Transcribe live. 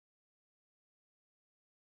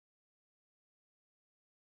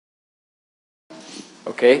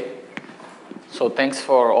Okay, so thanks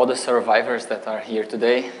for all the survivors that are here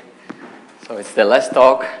today. So it's the last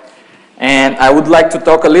talk. And I would like to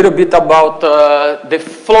talk a little bit about the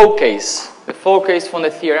flow case from the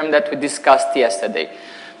theorem that we discussed yesterday.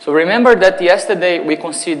 So remember that yesterday we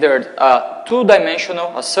considered a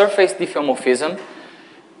two-dimensional, a surface diffeomorphism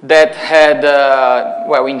that had,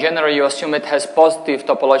 well, in general you assume it has positive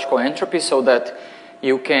topological entropy so that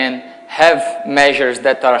you can have measures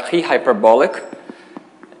that are hyperbolic.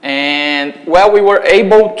 And, well, we were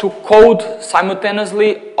able to code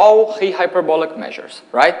simultaneously all hyperbolic measures,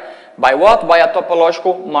 right? By what? By a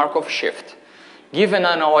topological Markov shift. Given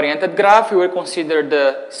an oriented graph, we will consider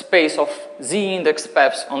the space of z-index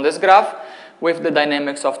paths on this graph with the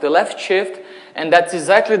dynamics of the left shift, and that's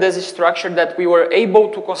exactly the structure that we were able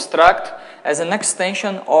to construct as an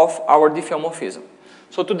extension of our diffeomorphism.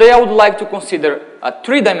 So today I would like to consider a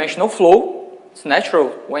three-dimensional flow. It's natural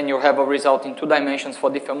when you have a result in 2 dimensions for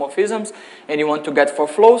diffeomorphisms and you want to get 4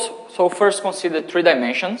 flows. So first consider 3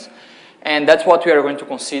 dimensions, and that's what we are going to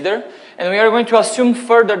consider. And we are going to assume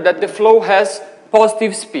further that the flow has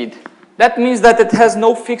positive speed. That means that it has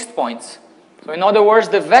no fixed points. So in other words,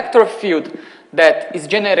 the vector field that is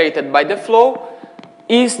generated by the flow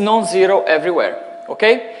is non-zero everywhere,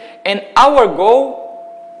 okay? And our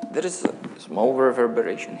goal, there is a small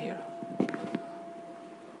reverberation here.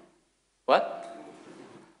 What?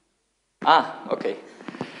 Ah, okay.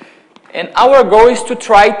 And our goal is to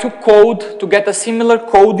try to code, to get a similar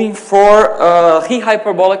coding for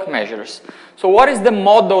hyperbolic measures. So what is the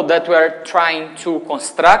model that we are trying to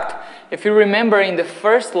construct? If you remember in the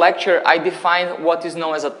first lecture, I defined what is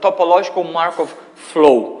known as a topological Markov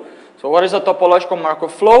flow. So what is a topological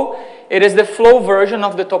Markov flow? It is the flow version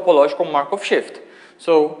of the topological Markov shift.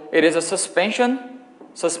 So it is a suspension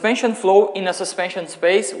flow in a suspension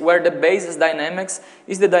space where the basis dynamics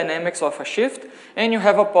is the dynamics of a shift, and you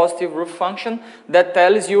have a positive roof function that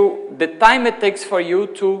tells you the time it takes for you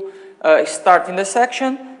to start in the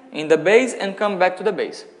section, in the base, and come back to the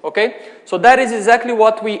base. Okay? So that is exactly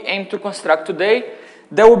what we aim to construct today.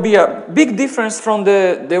 There will be a big difference from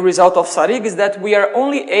the result of Sarig, is that we are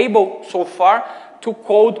only able so far to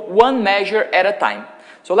code one measure at a time.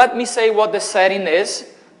 So let me say what the setting is.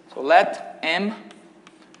 So let M3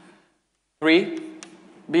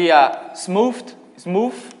 be a smooth,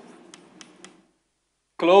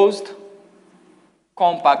 closed,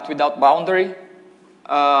 compact without boundary,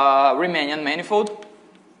 Riemannian manifold.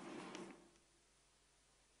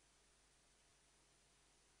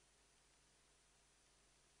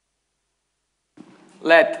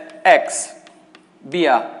 Let X be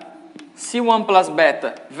a C1 plus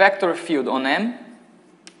beta vector field on M.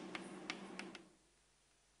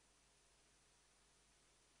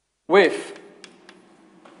 With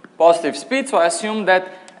positive speed, so I assume that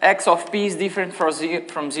x of p is different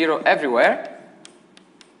from 0 everywhere.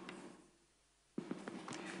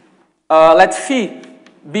 Let phi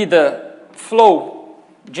be the flow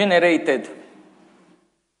generated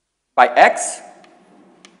by x.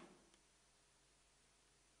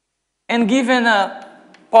 And given a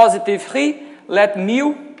positive chi, let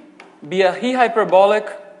mu be a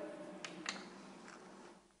hyperbolic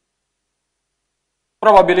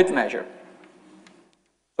probability measure.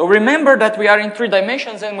 So remember that we are in 3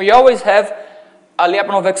 dimensions and we always have a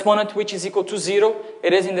Lyapunov exponent which is equal to 0.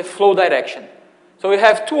 It is in the flow direction. So we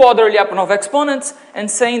have 2 other Lyapunov exponents, and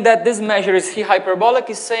saying that this measure is hyperbolic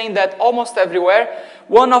is saying that almost everywhere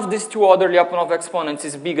one of these 2 other Lyapunov exponents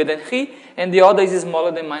is bigger than chi and the other is smaller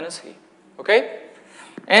than minus chi. Okay?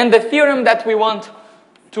 And the theorem that we want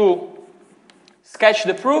to sketch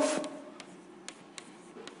the proof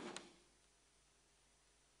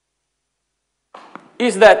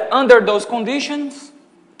is that under those conditions,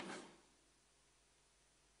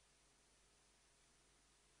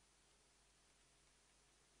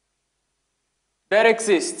 there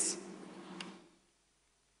exists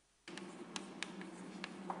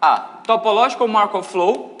a topological Markov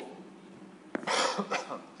flow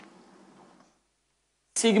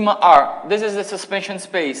sigma r, this is the suspension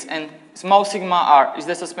space, and small sigma r is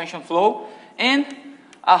the suspension flow, and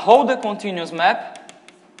a Holder continuous map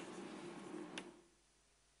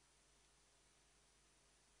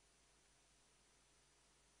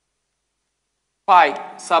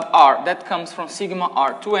pi sub r that comes from sigma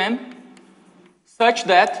r to m, such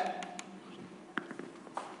that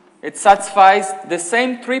it satisfies the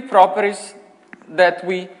same 3 properties that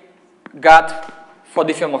we got for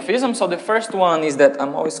diffeomorphism. So the first one is that,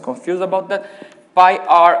 I'm always confused about that, pi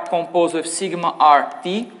r composed with sigma r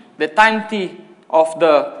t. The time t of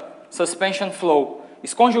the suspension flow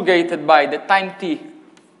is conjugated by the time t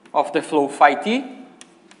of the flow phi t.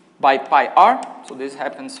 by pi r. So this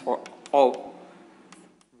happens for all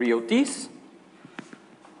real t's.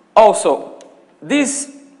 Also,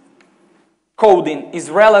 this coding is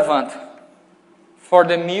relevant for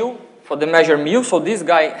the mu, for the measure mu. So this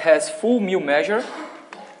guy has full mu measure.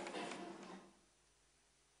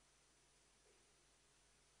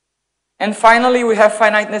 And finally, we have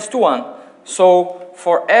finiteness to 1. So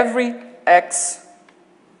for every x,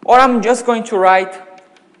 or I'm just going to write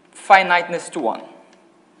finiteness to 1.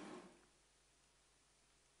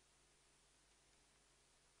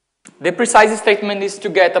 The precise statement is to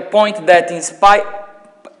get a point that is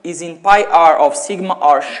in pi r of sigma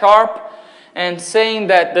r sharp, and saying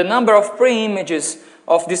that the number of pre-images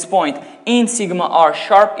of this point in sigma r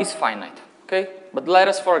sharp is finite. Okay? But let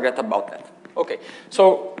us forget about that. Okay,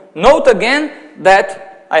 so note again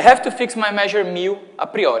that I have to fix my measure mu a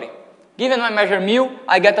priori. Given my measure mu,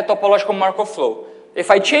 I get a topological Markov flow.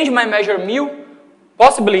 If I change my measure mu,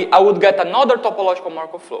 possibly I would get another topological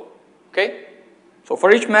Markov flow. Okay? So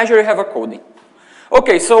for each measure you have a coding.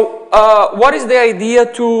 Okay, so what is the idea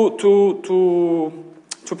to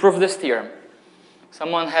prove this theorem?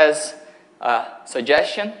 Someone has a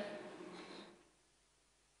suggestion?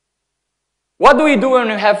 What do we do when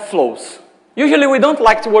we have flows? Usually we don't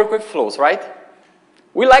like to work with flows, right?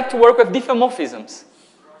 We like to work with diffeomorphisms.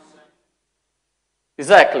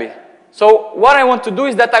 Exactly. So what I want to do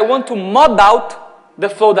is that I want to mod out the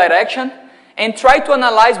flow direction and try to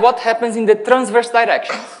analyze what happens in the transverse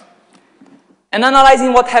directions. And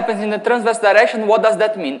analyzing what happens in the transverse direction, what does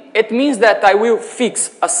that mean? It means that I will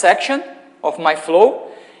fix a section of my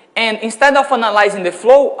flow, and instead of analyzing the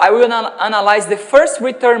flow, I will analyze the first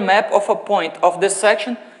return map of a point of the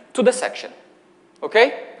section to the section.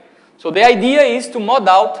 Okay? So the idea is to mod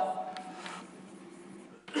out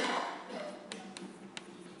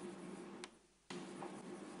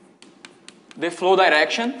the flow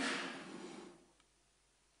direction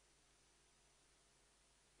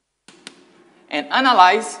and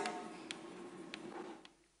analyze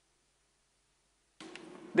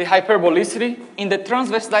the hyperbolicity in the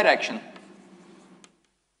transverse direction.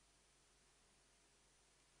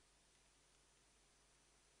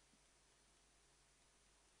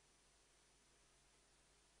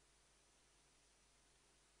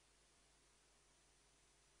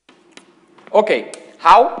 Okay,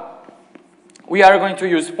 how? We are going to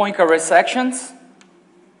use Poincare sections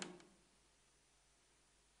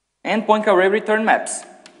and Poincare return maps.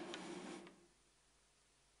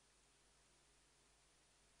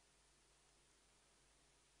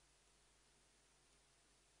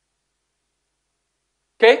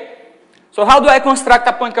 Okay? So how do I construct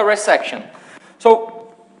a Poincare section?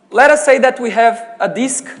 So let us say that we have a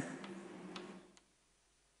disk,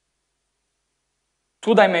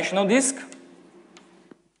 two-dimensional disk,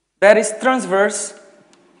 that is transverse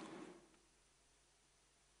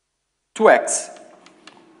to x.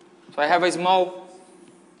 So I have a small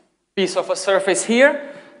piece of a surface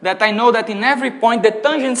here that I know that in every point the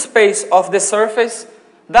tangent space of the surface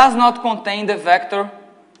does not contain the vector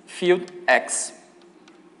field x.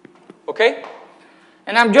 Okay?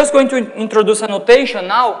 And I'm just going to introduce a notation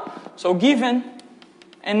now. So given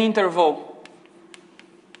an interval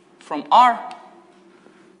from R,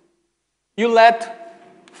 you let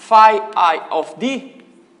phi I of d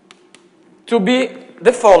to be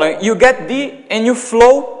the following. You get d and you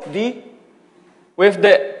flow d with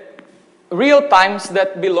the real times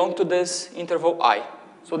that belong to this interval I.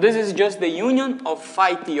 So this is just the union of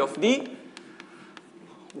phi t of d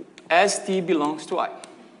as t belongs to I.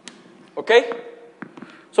 Okay?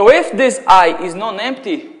 So if this I is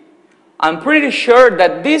non-empty, I'm pretty sure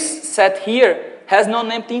that this set here has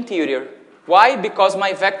non-empty interior. Why? Because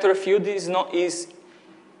my vector field is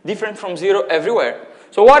different from 0 everywhere.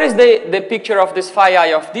 So what is the picture of this phi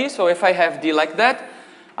I of d? So if I have d like that,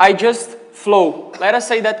 I just flow. Let us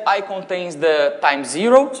say that I contains the time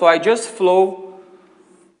 0, so I just flow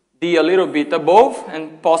d a little bit above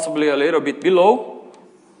and possibly a little bit below.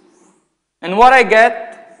 And what I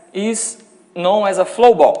get is known as a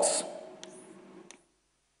flow box.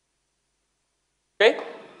 Okay?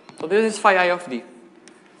 So this is phi I of d.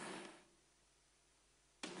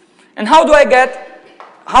 And how do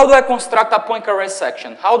I construct a Poincare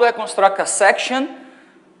section? How do I construct a section?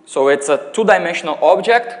 So it's a two-dimensional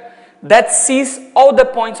object that sees all the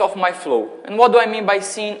points of my flow. And what do I mean by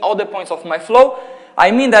seeing all the points of my flow?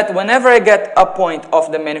 I mean that whenever I get a point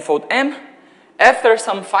of the manifold M, after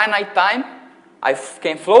some finite time, I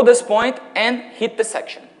can flow this point and hit the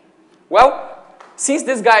section. Well, since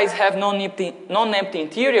these guys have non-empty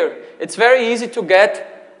interior, it's very easy to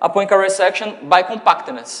get a Poincare section by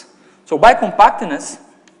compactness. So by compactness,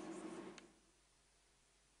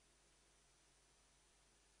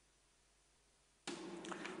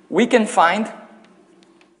 we can find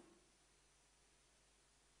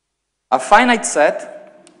a finite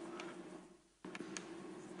set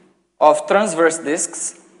of transverse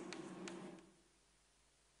disks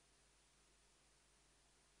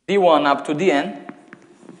d1 up to dn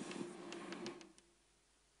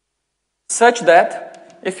such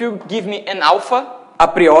that if you give me an alpha a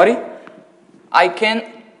priori, I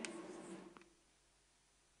can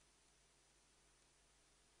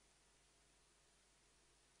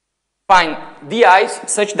find di's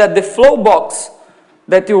such that the flow box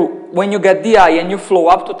that when you get di and you flow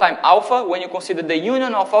up to time alpha, when you consider the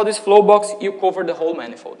union of all these flow box, you cover the whole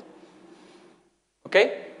manifold.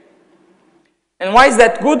 Okay? And why is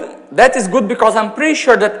that good? That is good because I'm pretty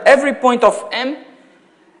sure that every point of M,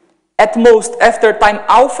 at most after time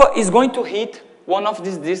alpha, is going to hit one of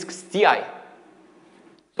these disks di.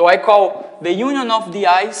 So I call the union of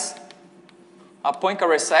di's a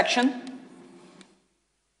Poincare section.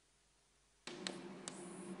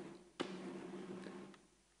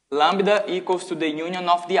 Lambda equals to the union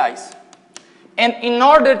of di's. And in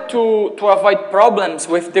order to avoid problems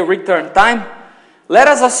with the return time, let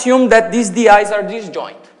us assume that these di's are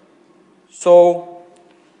disjoint. So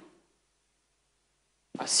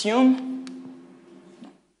assume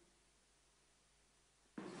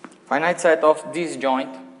finite set of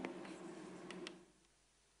disjoint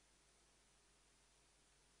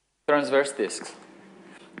transverse disks.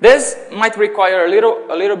 This might require a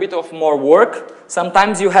little bit of more work.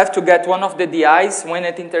 Sometimes you have to get one of the di's when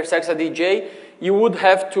it intersects a dj. You would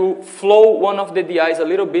have to flow one of the di's a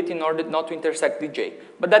little bit in order not to intersect dj.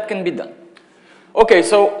 But that can be done. Okay,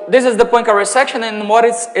 so this is the Poincare section, and what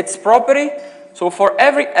is its property? So for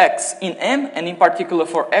every x in M, and in particular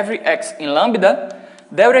for every x in lambda,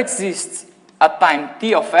 there exists a time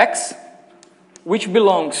t of x, which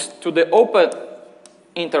belongs to the open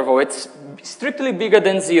interval. It's strictly bigger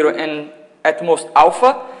than 0 and at most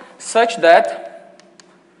alpha, such that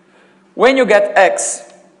when you get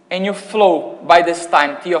x and you flow by this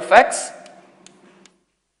time t of x,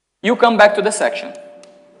 you come back to the section.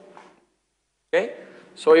 Okay?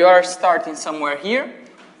 So you are starting somewhere here.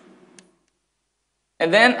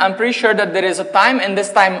 And then I'm pretty sure that there is a time, and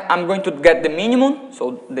this time I'm going to get the minimum.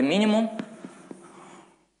 So the minimum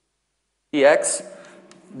dx,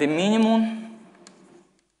 the minimum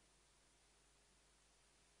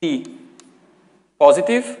t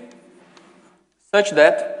positive, such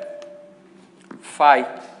that phi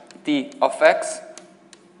t of x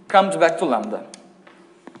comes back to lambda.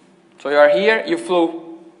 So you are here, you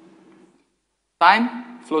flow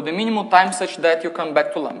time, flow the minimum time such that you come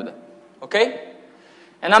back to lambda. Okay?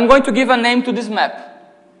 And I'm going to give a name to this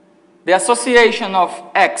map. The association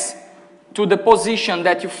of x to the position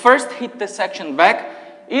that you first hit the section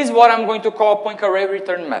back is what I'm going to call a Poincare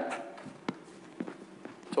return map.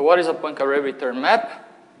 So what is a Poincare return map?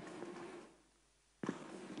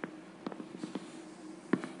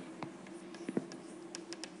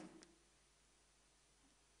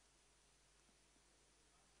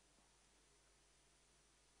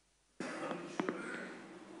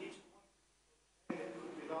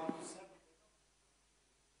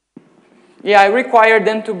 Yeah, I require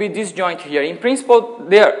them to be disjoint here. In principle,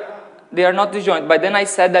 they are not disjoint, but then I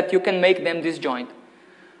said that you can make them disjoint.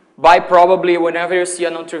 By probably, whenever you see a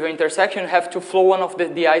non-trivial intersection, you have to flow one of the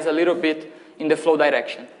di's a little bit in the flow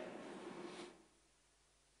direction.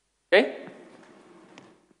 Okay?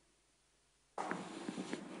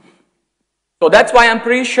 So that's why I'm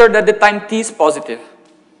pretty sure that the time t is positive.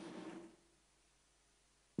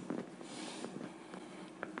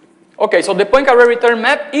 Okay, so the Poincare return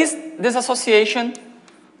map is this association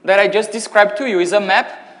that I just described to you. Is a map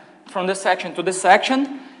from the section to the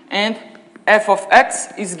section, and f of x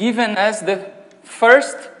is given as the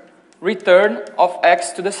first return of x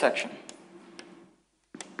to the section.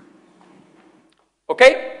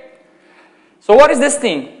 Okay? So what is this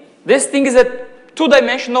thing? This thing is a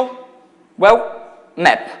two-dimensional, well,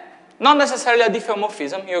 map. Not necessarily a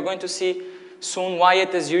diffeomorphism. You're going to see soon why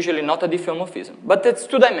it is usually not a diffeomorphism, but it's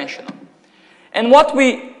two-dimensional. And what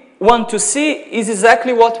we want to see is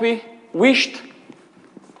exactly what we wished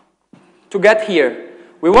to get here.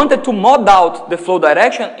 We wanted to mod out the flow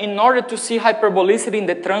direction in order to see hyperbolicity in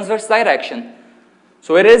the transverse direction.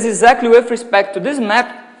 So it is exactly with respect to this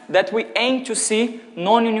map that we aim to see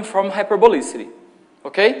non-uniform hyperbolicity.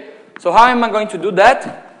 Okay? So how am I going to do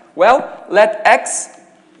that? Well, let x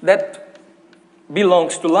that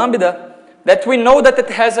belongs to lambda, that we know that it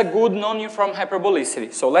has a good non-uniform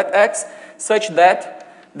hyperbolicity. So let x such that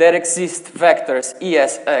there exist vectors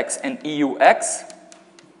ESX and EUX.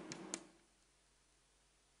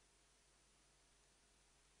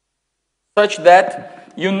 Such that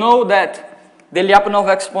you know that the Lyapunov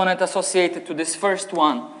exponent associated to this first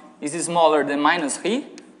one is smaller than minus ρ.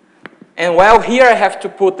 And while here I have to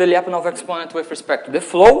put the Lyapunov exponent with respect to the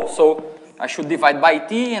flow, so I should divide by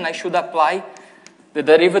t and I should apply the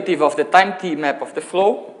derivative of the time t map of the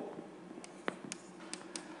flow.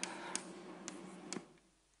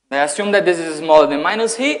 I assume that this is smaller than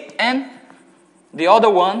minus ρ and the other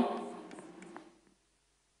one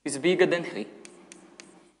is bigger than ρ.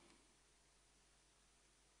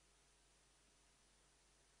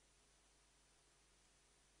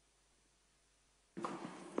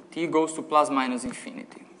 T goes to plus minus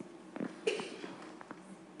infinity.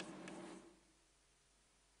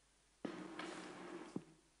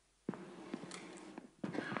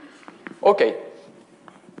 Okay.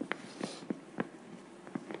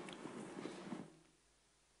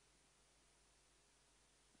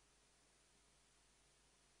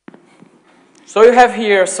 So you have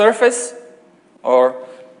here a surface, or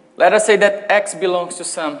let us say that x belongs to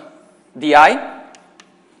some di,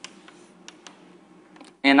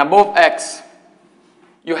 and above x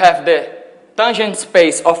you have the tangent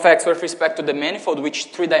space of x with respect to the manifold, which is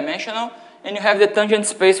three-dimensional, and you have the tangent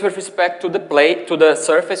space with respect to the plate, to the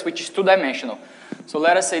surface, which is two-dimensional. So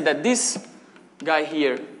let us say that this guy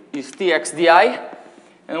here is tx di,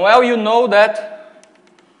 and well, you know that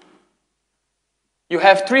you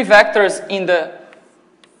have three vectors in the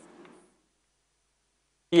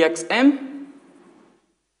exm,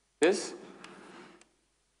 this,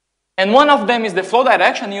 and one of them is the flow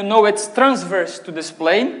direction. You know it's transverse to this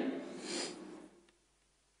plane.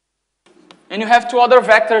 And you have two other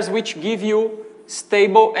vectors which give you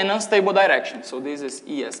stable and unstable direction. So this is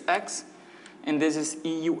ESX and this is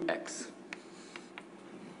EUX.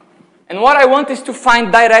 And what I want is to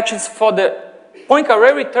find directions for the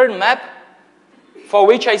Poincare return map for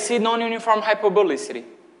which I see non-uniform hyperbolicity.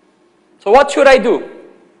 So what should I do?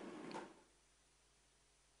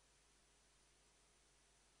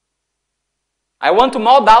 I want to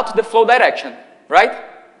mod out the flow direction, right?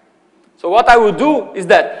 So what I will do is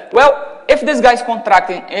that, well, if this guy is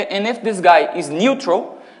contracting and if this guy is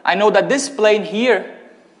neutral, I know that this plane here,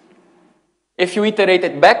 if you iterate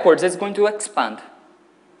it backwards, it's going to expand.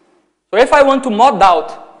 So if I want to mod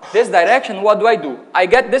out this direction, what do? I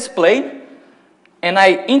get this plane, and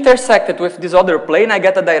I intersect it with this other plane, I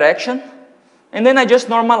get a direction, and then I just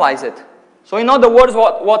normalize it. So in other words,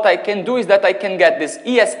 what I can do is that I can get this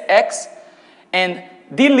ESX and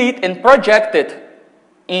delete and project it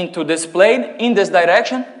into this plane in this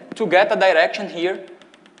direction to get a direction here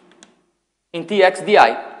in Tx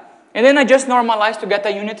di. And then I just normalize to get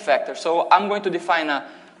a unit vector. So I'm going to define a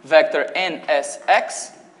vector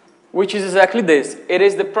NSX, which is exactly this. It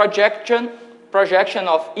is the projection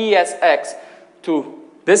of ESX to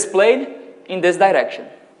this plane in this direction.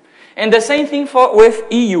 And the same thing with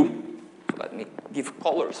EU. Let me give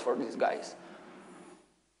colors for these guys.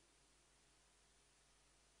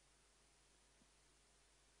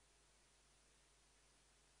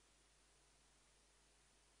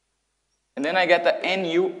 And then I get the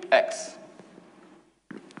NUX.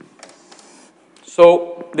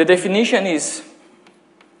 So the definition is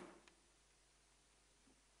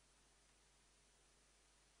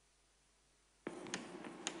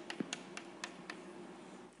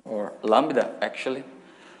or lambda actually,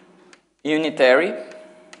 unitary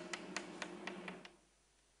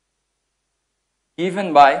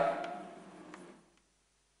given by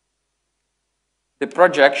the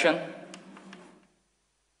projection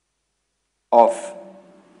of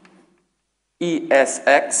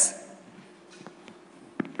ESX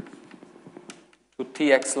to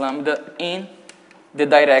Tx lambda in the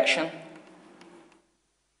direction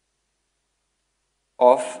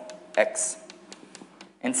of x.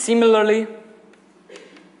 And similarly,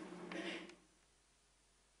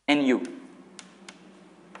 NU.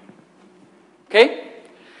 Okay?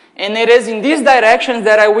 And it is in these directions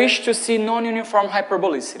that I wish to see non-uniform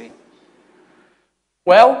hyperbolicity.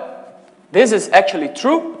 Well, this is actually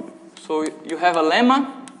true. So you have a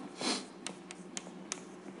lemma.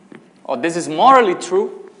 Or this is morally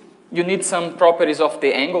true. You need some properties of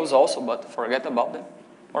the angles also, but forget about them.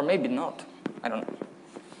 Or maybe not. I don't know.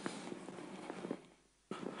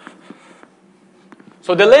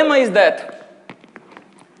 So the lemma is that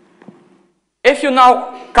if you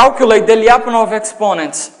now calculate the Lyapunov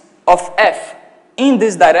exponents of f in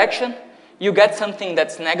this direction, you get something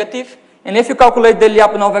that's negative. And if you calculate the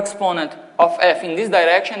Lyapunov exponent of f in this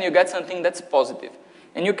direction, you get something that's positive.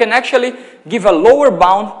 And you can actually give a lower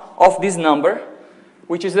bound of this number,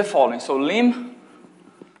 which is the following. So lim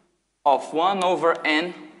of 1 over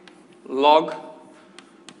n log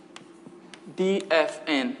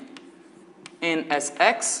dfn n as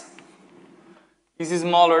x is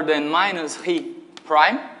smaller than minus he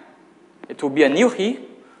prime. It will be a new he.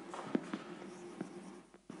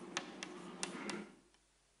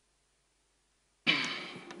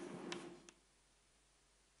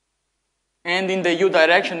 And in the u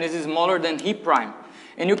direction, this is smaller than he prime.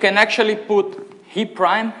 And you can actually put he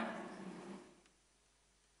prime.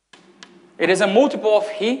 It is a multiple of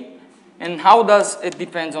he. And how does it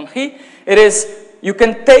depend on he? It is, you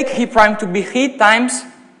can take he prime to be he times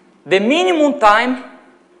the minimum time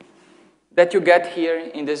that you get here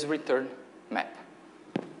in this return map.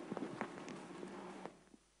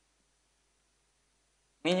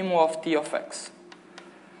 Minimum of t of x.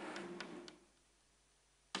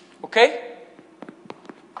 Okay?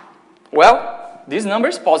 Well, this number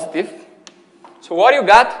is positive. So what you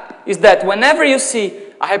got is that whenever you see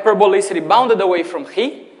a hyperbolicity bounded away from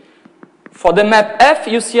he, for the map F,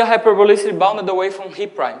 you see a hyperbolicity bounded away from he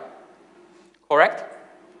prime. Correct?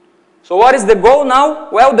 So what is the goal now?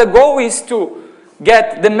 Well, the goal is to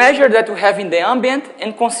get the measure that we have in the ambient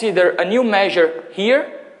and consider a new measure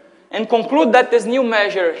here and conclude that this new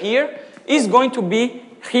measure here is going to be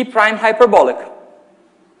he prime hyperbolic.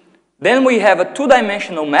 Then we have a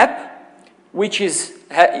two-dimensional map,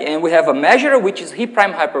 and we have a measure which is he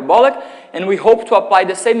prime hyperbolic, and we hope to apply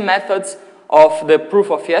the same methods of the proof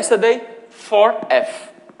of yesterday for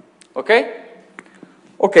F. Okay?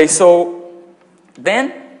 Okay, so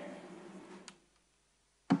then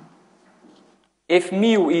if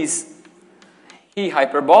mu is he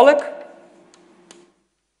hyperbolic,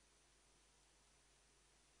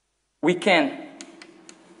 we can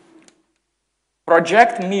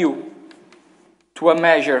project mu to a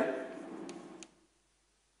measure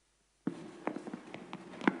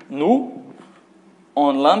nu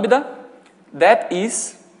on lambda that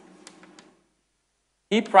is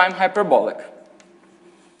he prime hyperbolic.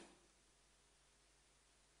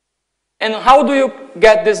 And how do you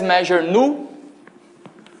get this measure nu?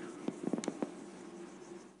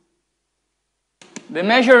 The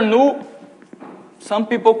measure nu, some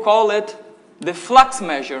people call it the flux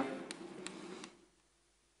measure.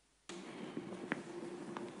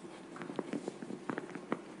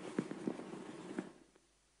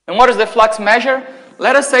 And what is the flux measure?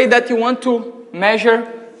 Let us say that you want to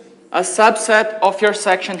measure a subset of your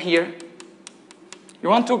section here. You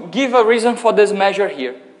want to give a reason for this measure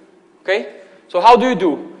here. Okay? So how do you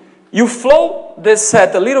do? You flow this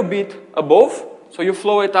set a little bit above. So you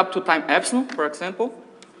flow it up to time epsilon, for example.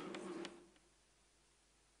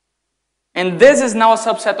 And this is now a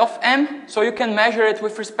subset of M, so you can measure it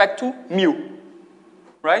with respect to mu.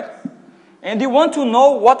 Right? And you want to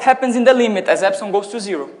know what happens in the limit as epsilon goes to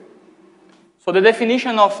 0. So the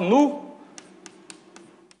definition of nu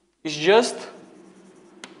is just,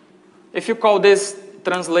 if you call this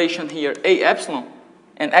translation here A epsilon,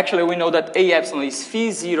 and actually we know that A epsilon is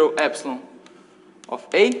phi 0 epsilon of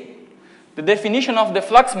A, the definition of the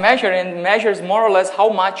flux measure, and measures more or less how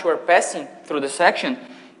much you are passing through the section,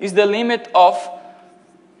 is the limit of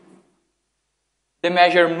the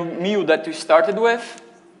measure mu that we started with,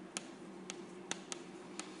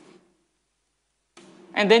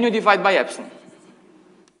 and then you divide by epsilon.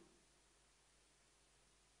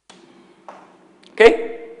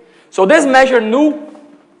 Okay? So this measure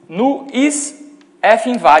nu is F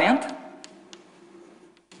invariant,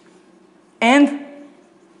 and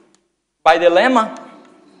by the lemma,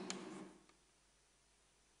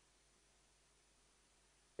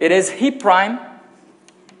 it is he prime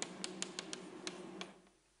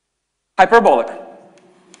hyperbolic.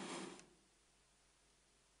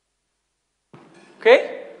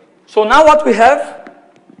 Okay? So now what we have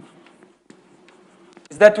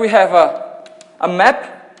is that we have a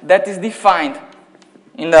map that is defined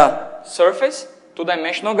in the surface,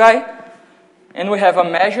 two-dimensional guy, and we have a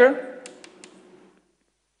measure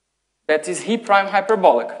that is he prime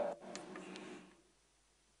hyperbolic.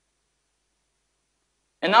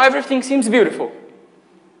 And now everything seems beautiful.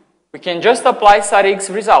 We can just apply Sarig's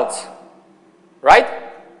results. Right?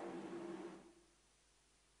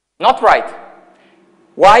 Not right.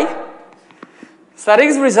 Why?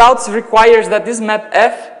 Sarig's results requires that this map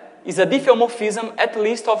F is a diffeomorphism at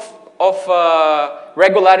least of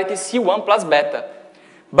regularity C1 plus beta.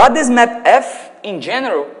 But this map F in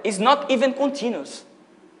general is not even continuous.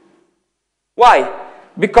 Why?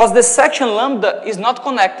 Because the section lambda is not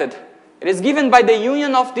connected. It is given by the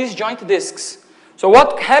union of these joint disks. So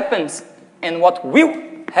what happens and what will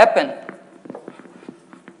happen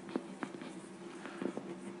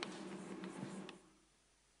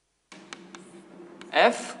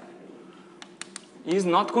F is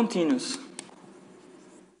not continuous.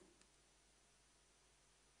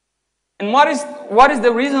 And what is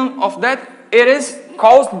the reason of that? It is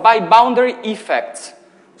caused by boundary effects.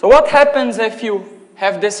 So what happens if you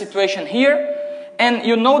have this situation here, and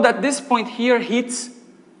you know that this point here hits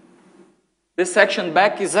this section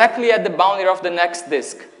back exactly at the boundary of the next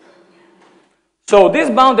disk. So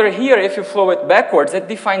this boundary here, if you flow it backwards, it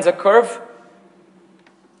defines a curve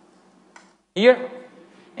here.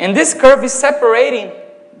 And this curve is separating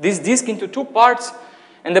this disk into two parts.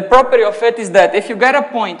 And the property of it is that if you get a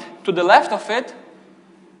point to the left of it,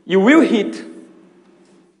 you will hit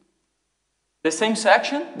the same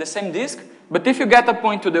section, the same disk. But if you get a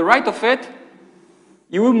point to the right of it,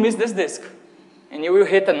 you will miss this disk. And you will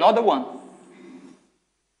hit another one.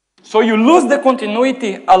 So you lose the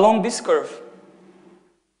continuity along this curve.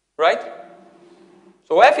 Right?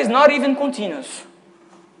 So F is not even continuous.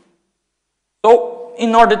 So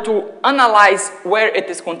in order to analyze where it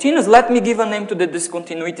is continuous, let me give a name to the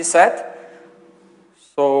discontinuity set.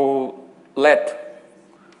 So let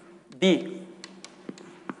D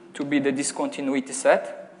to be the discontinuity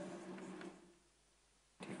set.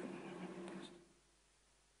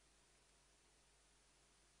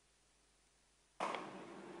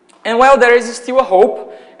 And well, there is still a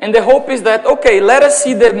hope. And the hope is that, okay, let us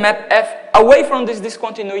see the map F away from this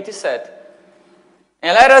discontinuity set.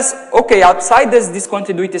 And let us, okay, outside this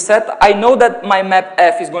discontinuity set, I know that my map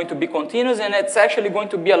F is going to be continuous, and it's actually going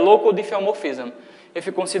to be a local diffeomorphism. If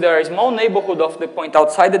you consider a small neighborhood of the point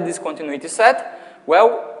outside the discontinuity set,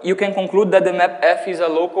 well, you can conclude that the map F is a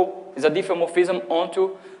diffeomorphism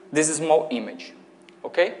onto this small image.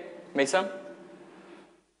 Okay, Mason?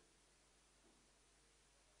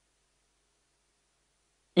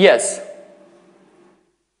 Yes.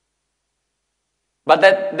 But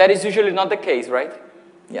that is usually not the case, right?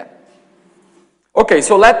 Yeah. Okay,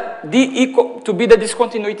 so let D equal to be the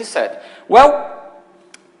discontinuity set. Well,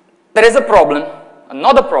 there is a problem,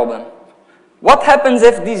 another problem. What happens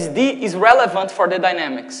if this D is relevant for the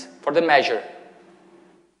dynamics, for the measure?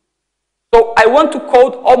 So I want to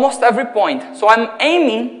code almost every point. So I'm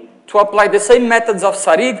aiming to apply the same methods of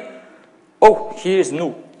Sarig. Oh, here is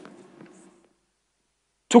nu.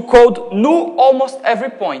 To code nu almost every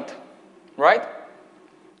point, right?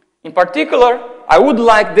 In particular, I would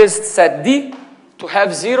like this set D to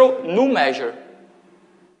have zero nu measure.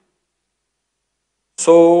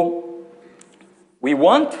 So we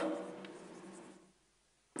want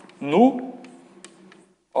nu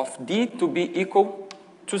of D to be equal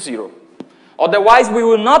to 0. Otherwise, we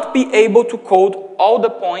will not be able to code all the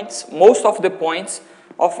points, most of the points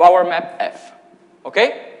of our map F.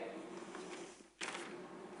 Okay?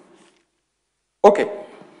 Okay.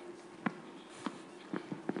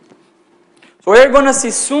 So we're going to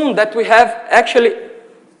see soon that we have actually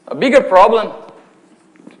a bigger problem.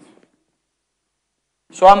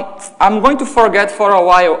 So I'm going to forget for a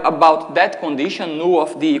while about that condition, nu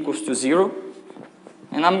of D equals to 0.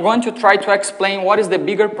 And I'm going to try to explain what is the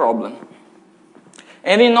bigger problem.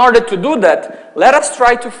 And in order to do that, let us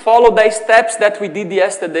try to follow the steps that we did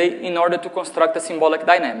yesterday in order to construct a symbolic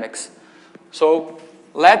dynamics. So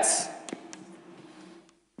let's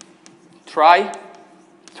try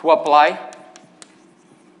to apply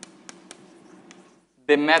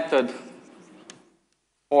the method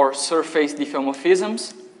for surface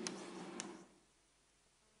diffeomorphisms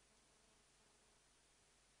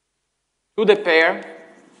to the pair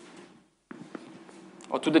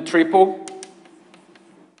or to the triple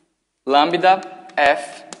lambda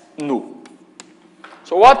F nu.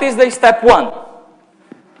 So what is the step 1?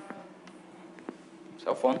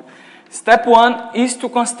 Cell phone. Step 1 is to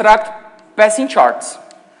construct passing charts.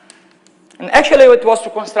 And actually it was to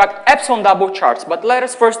construct epsilon double charts, but let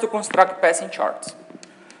us first to construct passing charts.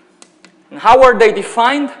 And how were they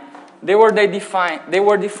defined? They were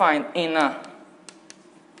defined in a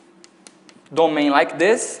domain like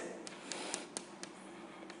this,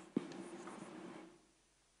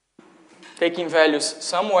 taking values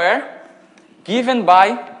somewhere, given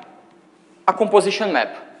by a composition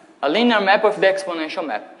map, a linear map of the exponential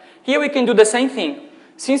map. Here we can do the same thing.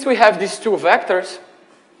 Since we have these two vectors,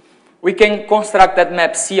 we can construct that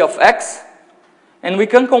map C of x, and we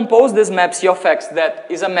can compose this map C of x that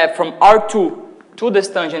is a map from R2 to this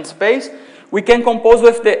tangent space. We can compose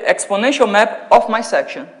with the exponential map of my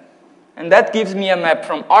section. And that gives me a map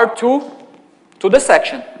from R2 to the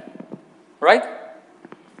section, right?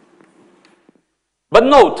 But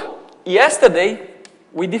note, yesterday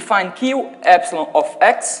we defined Q epsilon of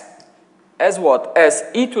x as what? As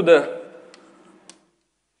e to the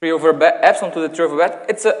 3 over bet, epsilon to the 3 over bet.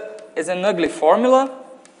 It's an ugly formula.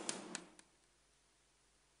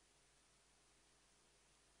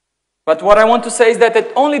 But what I want to say is that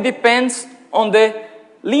it only depends on the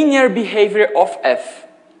linear behavior of f.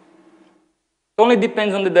 It only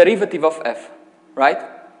depends on the derivative of f, right?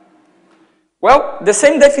 Well, the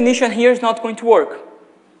same definition here is not going to work.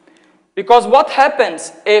 Because what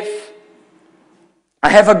happens if I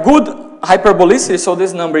have a good hyperbolicity, so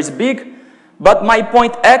this number is big, but my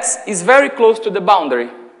point x is very close to the boundary.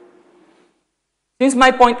 Since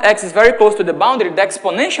my point x is very close to the boundary, the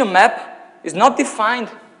exponential map is not defined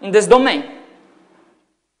in this domain.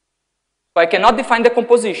 So I cannot define the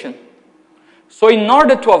composition. So in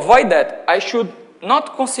order to avoid that, I should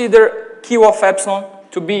not consider q of epsilon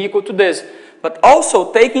to be equal to this, but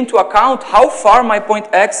also take into account how far my point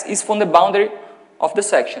x is from the boundary of the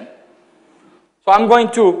section. So I'm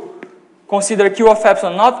going to consider q of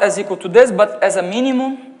epsilon not as equal to this, but as a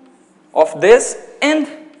minimum of this and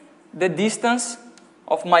the distance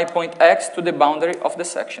of my point x to the boundary of the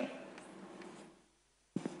section.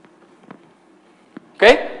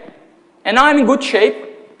 Okay? And now I'm in good shape.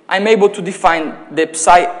 I'm able to define the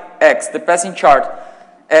psi x, the passing chart,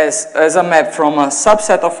 as a map from a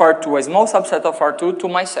subset of R2, a small subset of R2, to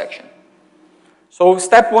my section. So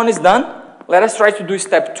step 1 is done. Let us try to do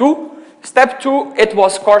step 2. Step 2, it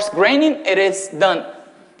was coarse graining. It is done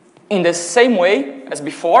in the same way as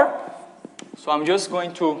before. So I'm just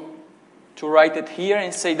going to write it here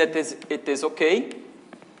and say that it is okay.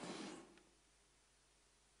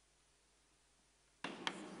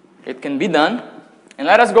 It can be done. And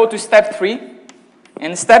let us go to step 3.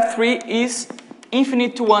 And step 3 is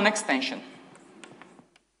infinite to 1 extension.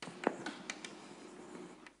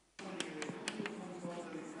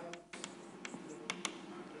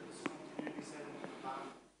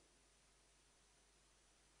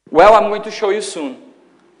 Well, I'm going to show you soon.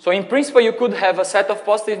 So in principle, you could have a set of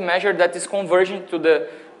positive measures that is converging to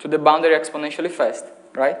the boundary exponentially fast,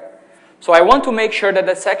 right? So I want to make sure that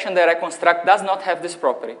the section that I construct does not have this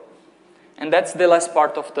property. And that's the last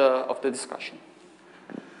part of the discussion.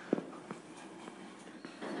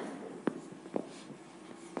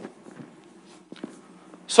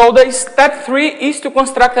 So the step 3 is to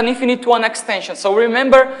construct an infinite to 1 extension. So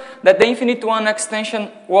remember that the infinite to 1 extension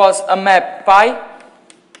was a map pi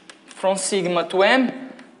from sigma to m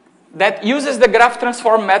that uses the graph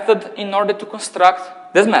transform method in order to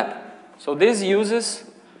construct this map. So this uses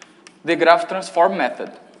the graph transform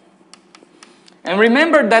method. And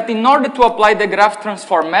remember that in order to apply the graph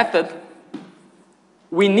transform method,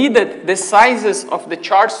 we needed the sizes of the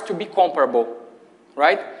charts to be comparable,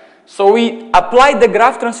 right? So we applied the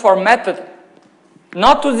graph transform method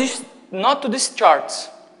not to these charts,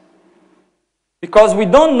 because we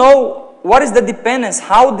don't know what is the dependence,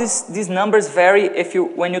 how these numbers vary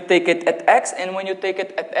when you take it at x and when you take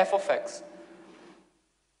it at f of x.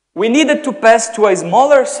 We needed to pass to a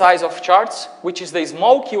smaller size of charts, which is the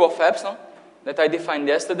small q of epsilon that I defined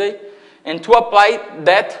yesterday, and to apply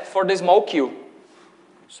that for the small q.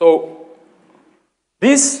 So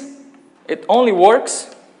this, it only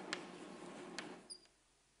works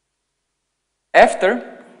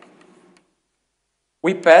after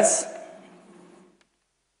we pass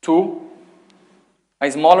to a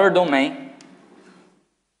smaller domain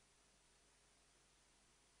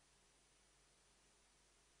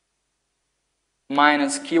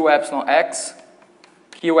minus q epsilon x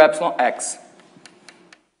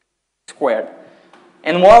squared.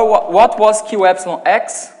 And what was q epsilon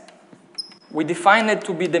x? We defined it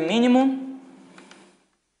to be the minimum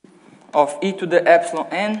of e to the epsilon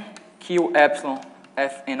n q epsilon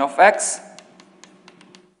fn of x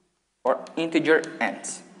for integer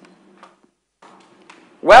n's.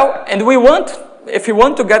 Well, and we want, if we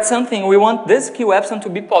want to get something, we want this q epsilon to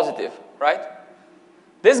be positive, right?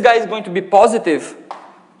 This guy is going to be positive,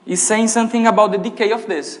 is saying something about the decay of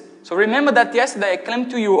this. So remember that yesterday I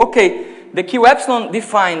claimed to you, okay, the q epsilon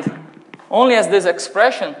defined only as this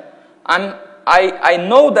expression, I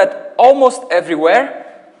know that almost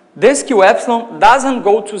everywhere, this q epsilon doesn't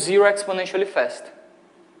go to 0 exponentially fast.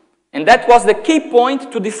 And that was the key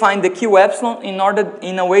point to define the q epsilon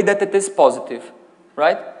in a way that it is positive,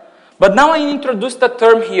 right? But now I introduced a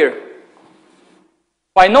term here.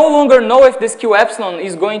 I no longer know if this q epsilon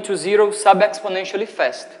is going to 0 sub-exponentially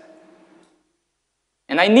fast.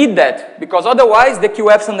 And I need that, because otherwise the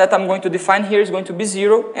q epsilon that I'm going to define here is going to be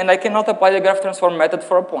 0, and I cannot apply the graph transform method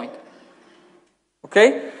for a point.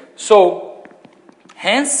 Okay? So,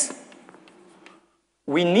 hence,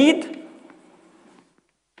 we need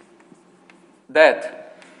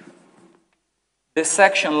that the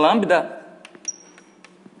section lambda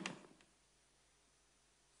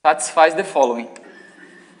satisfies the following.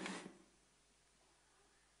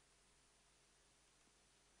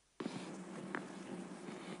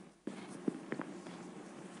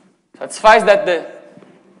 Satisfies that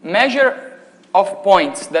measure of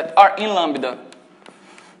points that are in lambda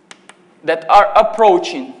that are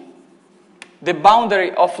approaching the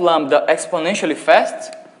boundary of lambda exponentially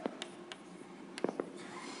fast,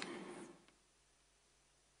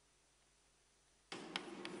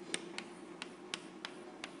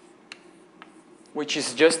 which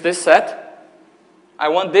is just this set, I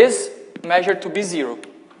want this measure to be 0.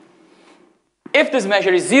 If this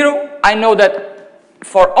measure is 0, I know that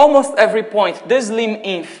for almost every point, this lim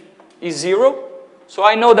inf is 0. So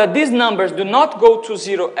I know that these numbers do not go to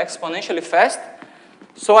 0 exponentially fast.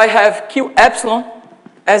 So I have Q epsilon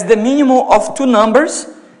as the minimum of two numbers.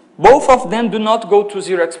 Both of them do not go to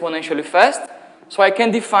 0 exponentially fast. So I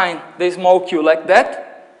can define the small q like that.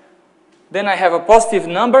 Then I have a positive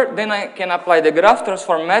number. Then I can apply the graph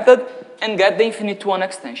transform method and get the infinite one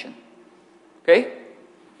extension. Okay?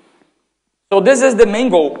 So this is the main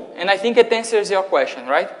goal. And I think it answers your question,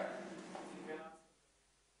 right?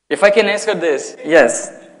 If I can answer this,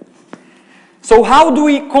 yes. So how do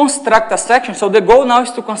we construct a section? So the goal now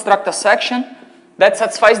is to construct a section that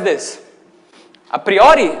satisfies this. A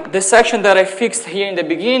priori, the section that I fixed here in the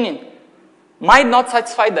beginning might not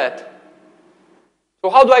satisfy that. So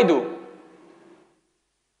how do I do?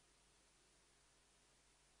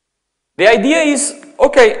 The idea is,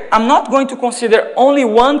 okay, I'm not going to consider only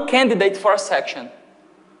one candidate for a section.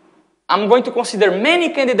 I'm going to consider many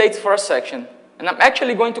candidates for a section. And I'm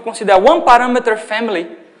actually going to consider one parameter family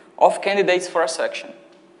of candidates for a section.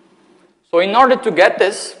 So in order to get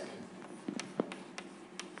this,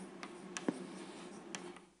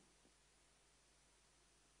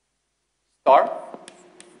 star,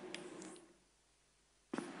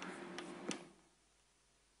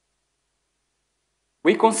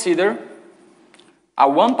 we consider a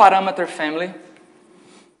one parameter family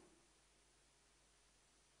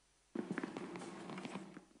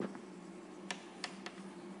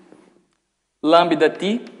lambda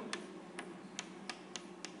t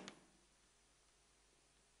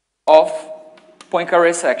of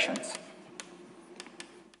Poincare sections.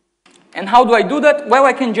 And how do I do that? Well,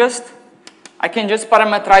 I can just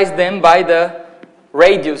parameterize them by the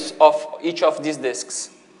radius of each of these disks.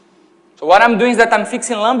 So what I'm doing is that I'm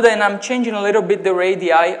fixing lambda and I'm changing a little bit the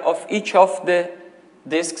radii of each of the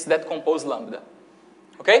disks that compose lambda.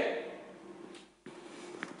 Okay?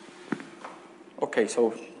 Okay,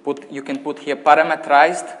 so you can put here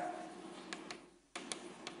parameterized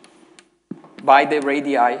by the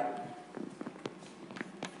radii.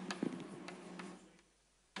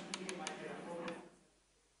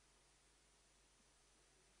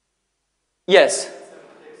 Yes,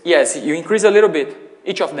 yes, you increase a little bit,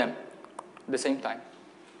 each of them, at the same time.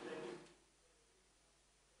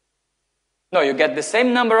 No, you get the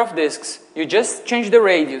same number of disks, you just change the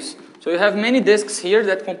radius. So you have many disks here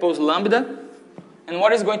that compose lambda, and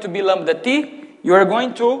what is going to be lambda t? You are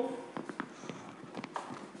going to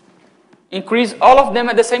increase all of them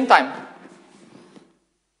at the same time.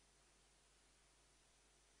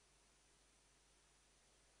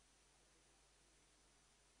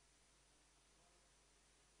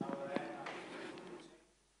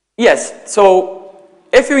 Yes, so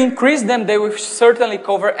if you increase them, they will certainly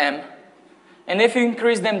cover M. And if you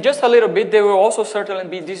increase them just a little bit, they will also certainly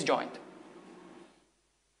be disjoint.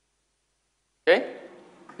 Okay?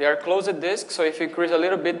 They are closed disks, so if you increase a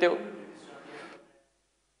little bit, they will...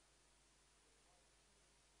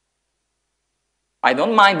 I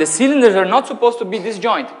don't mind. The cylinders are not supposed to be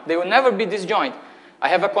disjoint. They will never be disjoint. I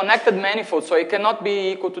have a connected manifold, so it cannot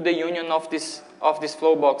be equal to the union of these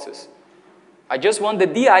flow boxes. I just want the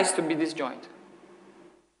di's to be disjoint.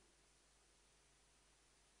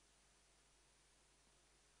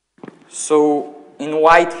 So in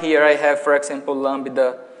white here I have, for example,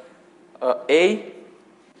 lambda A,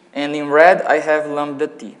 and in red I have lambda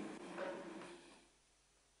T.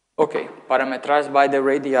 Okay, parameterized by the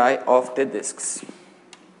radii of the disks.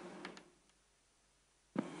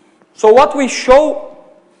 So what we show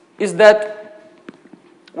is that,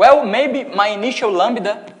 well, maybe my initial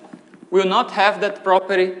lambda will not have that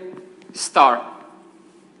property star.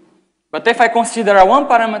 But if I consider a one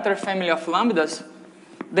parameter family of lambdas,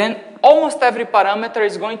 then almost every parameter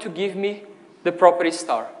is going to give me the property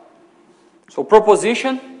star. So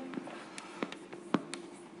proposition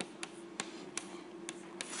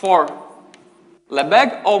for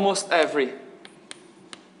Lebesgue, almost every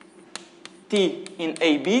T in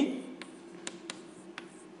AB,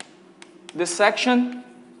 the section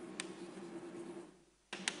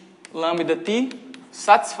lambda T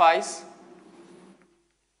satisfies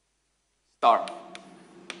star.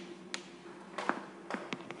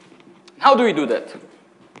 How do we do that?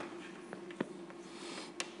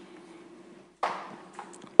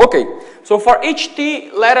 Okay, so for each t,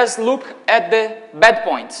 let us look at the bad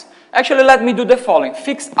points. Actually, let me do the following.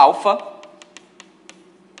 Fix alpha,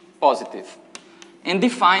 positive, and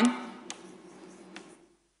define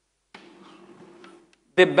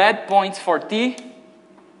the bad points for t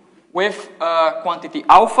with quantity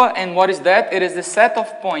alpha. And what is that? It is the set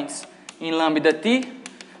of points in lambda t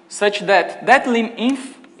such that that lim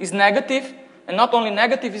inf is negative, and not only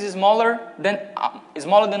negative, is smaller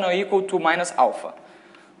than or equal to minus alpha.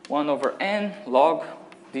 1 over n log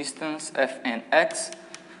distance fn x,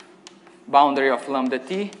 boundary of lambda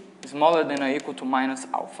t, smaller than or equal to minus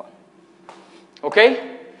alpha.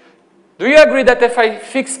 Okay? Do you agree that if I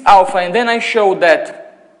fix alpha and then I show that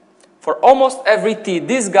for almost every t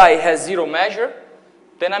this guy has zero measure,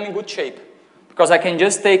 then I'm in good shape? Because I can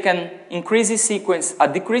just take an increasing sequence, a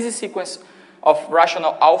decreasing sequence of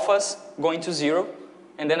rational alphas going to zero,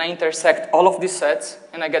 and then I intersect all of these sets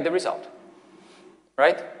and I get the result.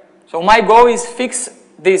 Right? So my goal is fix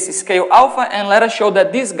this scale alpha and let us show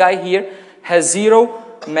that this guy here has zero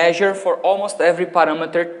measure for almost every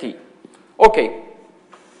parameter t. Okay.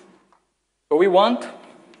 So we want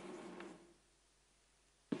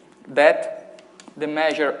that the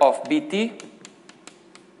measure of bt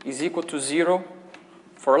is equal to 0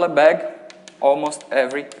 for Lebesgue almost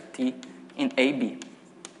every t in AB.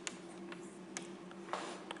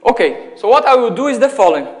 Okay, so what I will do is the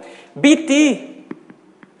following. bt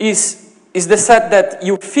is the set that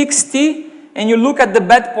you fix t and you look at the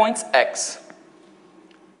bad points x.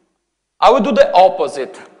 I will do the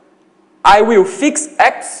opposite. I will fix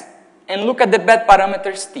x and look at the bad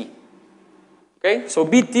parameters t. Okay, so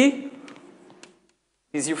bt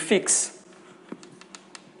is you fix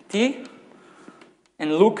t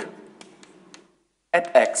and look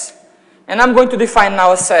at x. And I'm going to define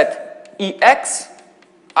now a set ex,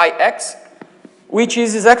 ix, which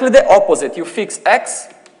is exactly the opposite. You fix x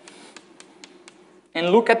and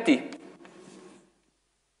look at t.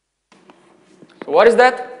 So what is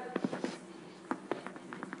that?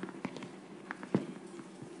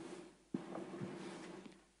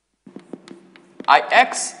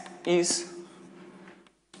 Ix is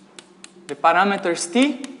the parameters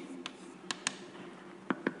t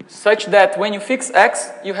such that when you fix x,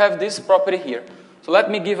 you have this property here. So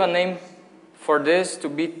let me give a name for this to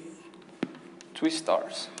be 2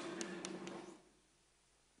 stars.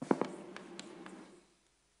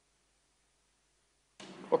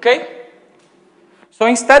 Okay? So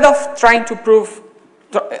instead of trying to prove,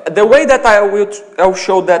 the way that I will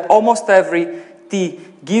show that almost every t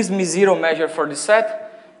gives me zero measure for the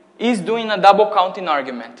set is doing a double counting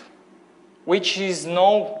argument, which is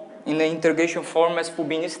known in the integration form as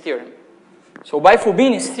Fubini's theorem. So by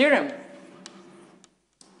Fubini's theorem,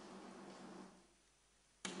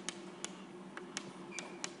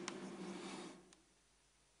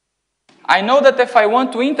 I know that if I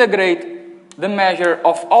want to integrate the measure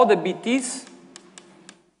of all the bt's,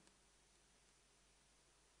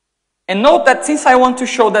 and note that since I want to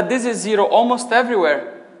show that this is zero almost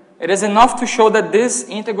everywhere, it is enough to show that this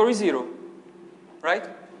integral is zero, right?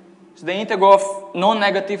 So the integral of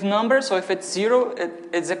non-negative numbers, so if it's zero,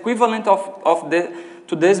 it's equivalent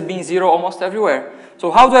to this being zero almost everywhere. So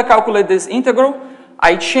how do I calculate this integral?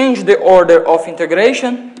 I change the order of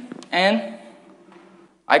integration and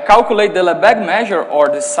I calculate the Lebesgue measure or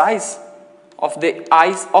the size of the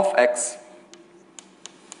i's of x.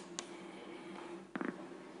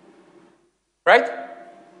 Right?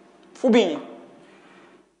 Fubini.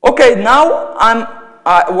 Okay, now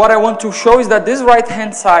what I want to show is that this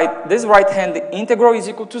right-hand side, this right-hand integral is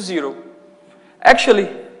equal to 0. Actually,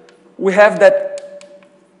 we have that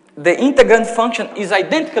the integrand function is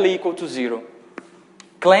identically equal to 0.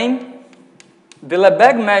 Claim the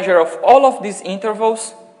Lebesgue measure of all of these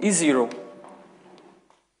intervals is 0.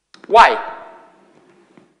 Why?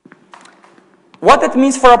 What it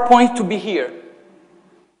means for a point to be here?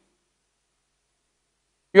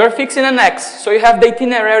 You are fixing an x, so you have the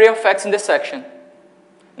itinerary of x in the section.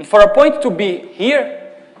 And for a point to be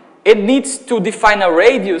here, it needs to define a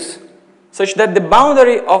radius such that the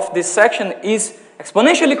boundary of this section is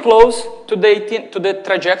exponentially close to the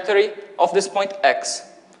trajectory of this point x.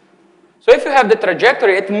 So if you have the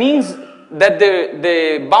trajectory, it means that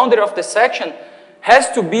the boundary of the section has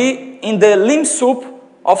to be in the lim sup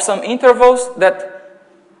of some intervals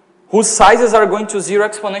whose sizes are going to 0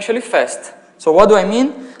 exponentially fast. So what do I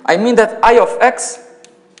mean? I mean that I of x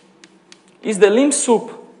is the lim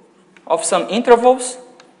sup of some intervals,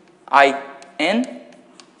 in,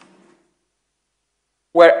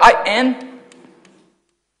 where in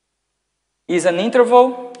is an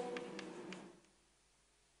interval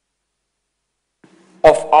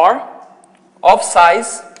of R of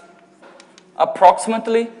size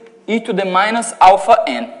approximately e to the minus alpha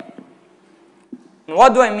n. And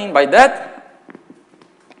what do I mean by that?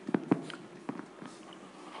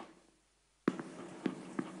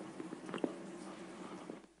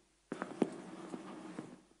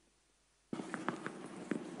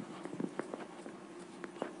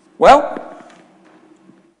 Well,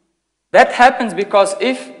 that happens because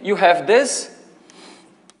if you have this,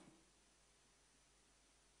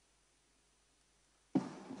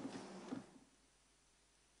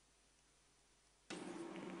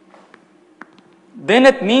 then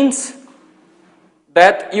it means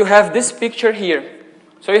that you have this picture here.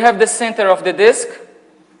 So you have the center of the disk.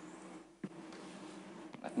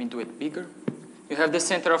 Let me do it bigger. You have the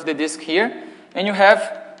center of the disk here, and you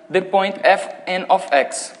have the point Fn of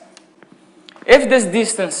x. If this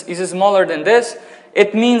distance is smaller than this,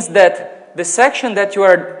 it means that the section that you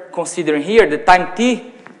are considering here, the time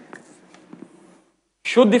t,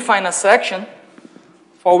 should define a section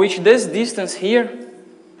for which this distance here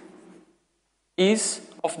is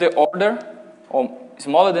of the order or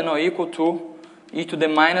smaller than or equal to e to the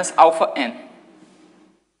minus alpha n.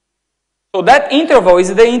 So that interval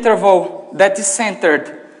is the interval that is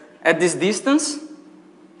centered at this distance,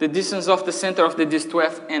 the distance of the center of the disk to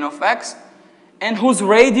Fn of x, and whose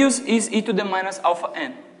radius is e to the minus alpha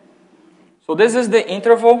n. So this is the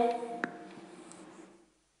interval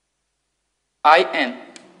In.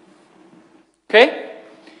 Okay?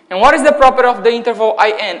 And what is the property of the interval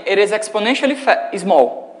In? It is exponentially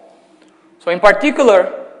small. So in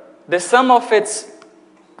particular, the sum of its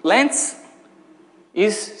lengths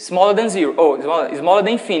is smaller than zero. Oh, smaller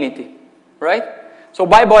than infinity, right? So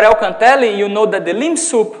by Borel-Cantelli, you know that the lim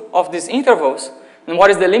sup of these intervals, and what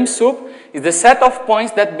is the lim sup? Is the set of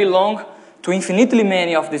points that belong to infinitely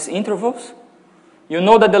many of these intervals. You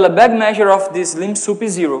know that the Lebesgue measure of this lim sup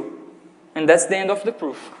is 0. And that's the end of the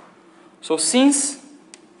proof. So since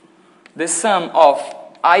the sum of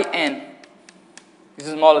In is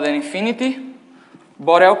smaller than infinity,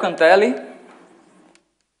 Borel-Cantelli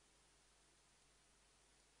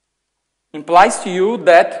implies to you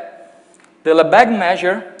that the Lebesgue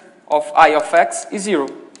measure of I of x is 0.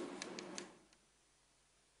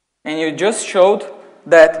 And you just showed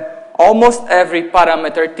that almost every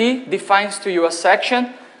parameter t defines to you a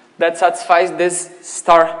section that satisfies this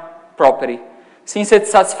star property. Since it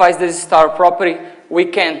satisfies this star property, we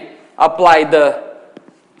can apply the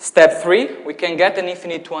step 3. We can get an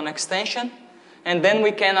infinite to 1 extension. And then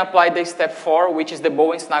we can apply the step 4, which is the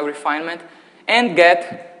Bowen-Snag refinement, and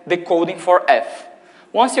get the coding for f.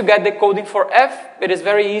 Once you get the coding for f, it is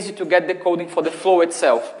very easy to get the coding for the flow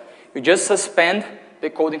itself. You just suspend the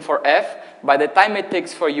coding for f by the time it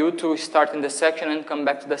takes for you to start in the section and come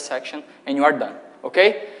back to the section, and you are done.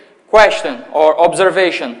 Okay? Question or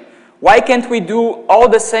observation. Why can't we do all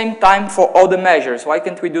the same time for all the measures? Why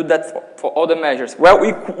can't we do that for all the measures? Well,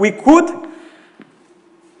 we could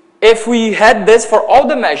if we had this for all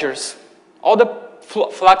the measures, all the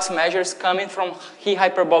flux measures coming from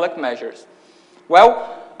hyperbolic measures.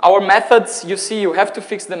 Well, our methods, you see, you have to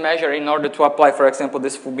fix the measure in order to apply, for example,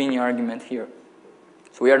 this Fubini argument here.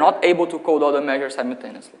 So we are not able to code all the measures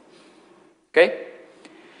simultaneously. Okay?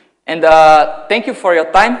 And thank you for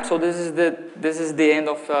your time. So this is the end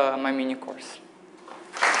of my mini course.